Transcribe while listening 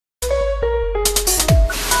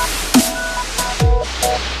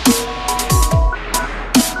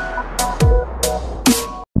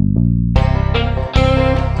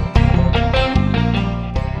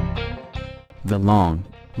The long,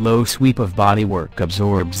 low sweep of bodywork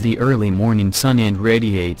absorbs the early morning sun and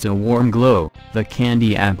radiates a warm glow, the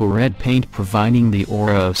candy apple red paint providing the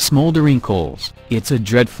aura of smoldering coals. It's a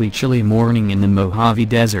dreadfully chilly morning in the Mojave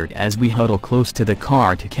Desert as we huddle close to the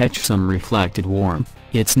car to catch some reflected warmth.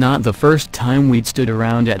 It's not the first time we'd stood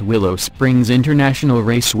around at Willow Springs International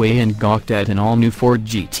Raceway and gawked at an all-new Ford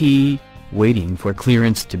GT, waiting for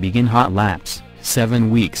clearance to begin hot laps. 7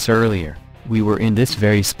 weeks earlier, we were in this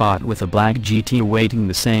very spot with a black GT awaiting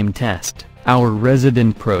the same test. Our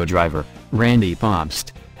resident pro driver, Randy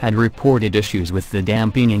Pobst, had reported issues with the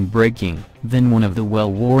damping and braking. Then one of the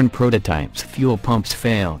well-worn prototype's fuel pumps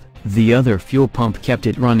failed. The other fuel pump kept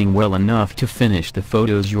it running well enough to finish the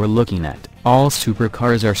photos you're looking at. All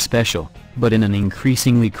supercars are special, but in an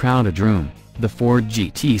increasingly crowded room, the Ford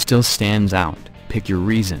GT still stands out. Pick your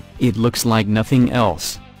reason. It looks like nothing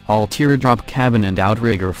else. All teardrop cabin and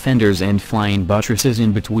outrigger fenders and flying buttresses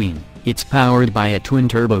in between. It's powered by a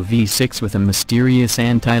twin-turbo V6 with a mysterious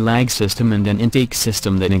anti-lag system and an intake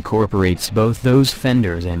system that incorporates both those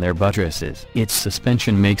fenders and their buttresses. Its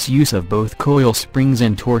suspension makes use of both coil springs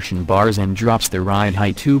and torsion bars and drops the ride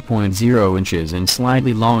height 2.0 inches and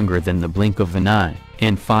slightly longer than the blink of an eye.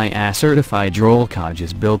 And FIA certified roll cage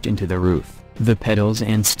is built into the roof. The pedals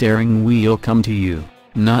and steering wheel come to you,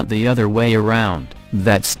 not the other way around.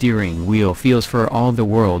 That steering wheel feels for all the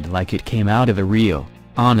world like it came out of a real,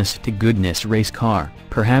 honest-to-goodness race car,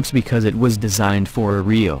 perhaps because it was designed for a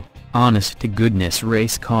real, honest-to-goodness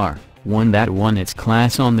race car, one that won its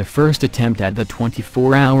class on the first attempt at the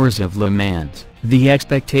 24 Hours of Le Mans. The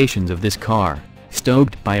expectations of this car,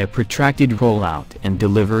 stoked by a protracted rollout and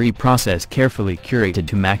delivery process carefully curated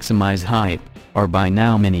to maximize hype, are by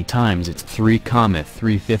now many times its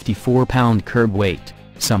 3,354-pound curb weight.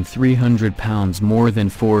 Some 300 pounds more than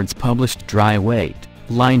Ford's published dry weight.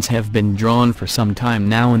 Lines have been drawn for some time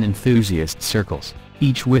now in enthusiast circles,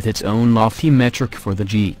 each with its own lofty metric for the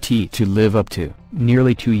GT to live up to.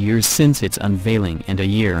 Nearly 2 years since its unveiling and a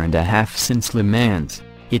year and a half since Le Mans,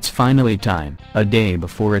 it's finally time. A day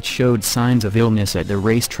before it showed signs of illness at the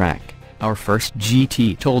racetrack, our first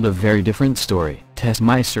GT told a very different story.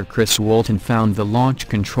 Testmeister Chris Walton found the launch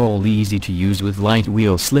control easy to use with light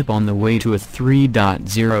wheel slip on the way to a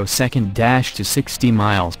 3.0-second dash to 60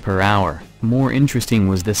 miles per hour. More interesting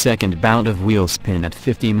was the second bout of wheel spin at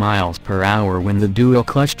 50 miles per hour when the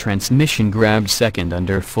dual-clutch transmission grabbed second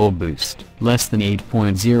under full boost. Less than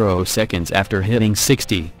 8.0 seconds after hitting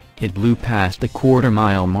 60, it blew past the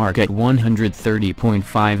quarter-mile mark at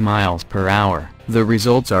 130.5 miles per hour. The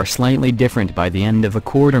results are slightly different by the end of a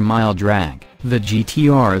quarter-mile drag. The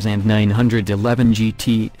GTRs and 911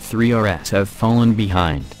 GT3 RS have fallen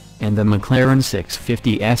behind, and the McLaren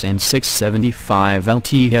 650S and 675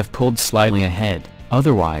 LT have pulled slightly ahead.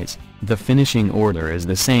 Otherwise, the finishing order is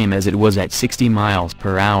the same as it was at 60 miles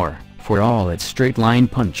per hour. For all its straight-line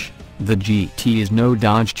punch, the GT is no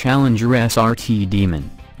Dodge Challenger SRT demon.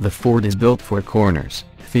 The Ford is built for corners.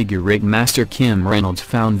 Figure-8 master Kim Reynolds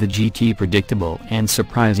found the GT predictable and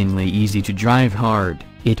surprisingly easy to drive hard.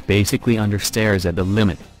 It basically understeers at the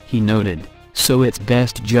limit, he noted, so it's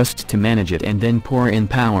best just to manage it and then pour in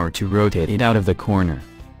power to rotate it out of the corner.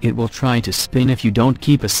 It will try to spin if you don't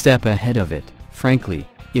keep a step ahead of it. Frankly,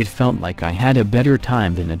 it felt like I had a better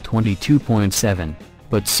time than a 22.7,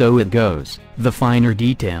 but so it goes. The finer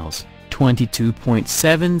details: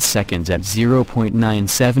 22.7 seconds at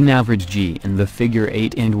 0.97 average G in the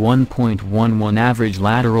figure-8 and 1.11 average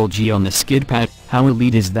lateral G on the skid pad. How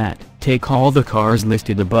elite is that? Take all the cars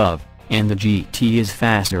listed above, and the GT is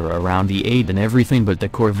faster around the 8 than everything but the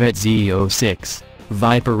Corvette Z06,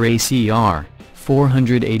 Viper ACR,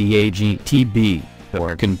 488 GTB,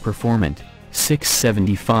 Orkin Performant,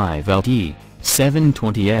 675 LT,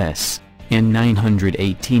 720S, and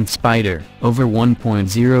 918 Spider. Over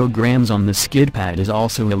 1.0 grams on the skid pad is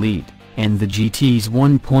also elite, and the GT's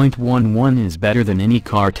 1.11 is better than any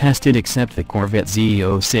car tested except the Corvette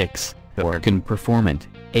Z06, Orkin Performant,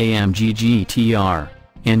 AMG GTR,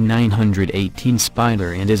 and 918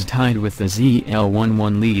 Spider, and is tied with the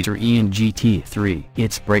ZL11 liter Ian GT3.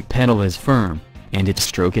 Its brake pedal is firm, and its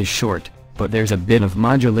stroke is short, but there's a bit of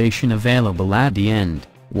modulation available at the end,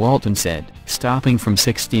 Walton said. Stopping from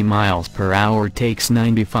 60 miles per hour takes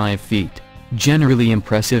 95 feet. Generally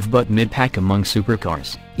impressive but mid-pack among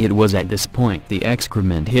supercars. It was at this point the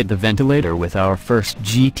excrement hit the ventilator with our first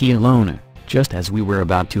GT loaner. Just as we were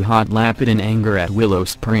about to hot lap it in anger at Willow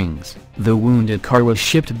Springs, the wounded car was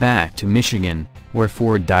shipped back to Michigan, where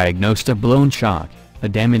Ford diagnosed a blown shock, a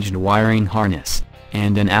damaged wiring harness,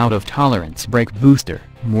 and an out-of-tolerance brake booster.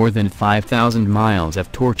 More than 5,000 miles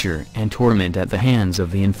of torture and torment at the hands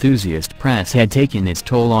of the enthusiast press had taken its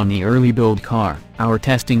toll on the early build car. Our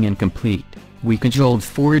testing incomplete, we cajoled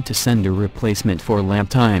Ford to send a replacement for lap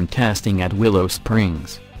time testing at Willow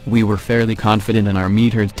Springs. We were fairly confident in our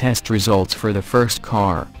metered test results for the first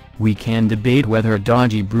car. We can debate whether a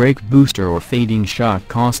dodgy brake booster or fading shock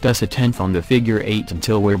cost us a tenth on the figure 8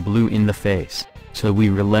 until we're blue in the face, so we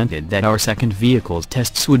relented that our second vehicle's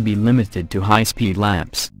tests would be limited to high-speed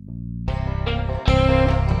laps.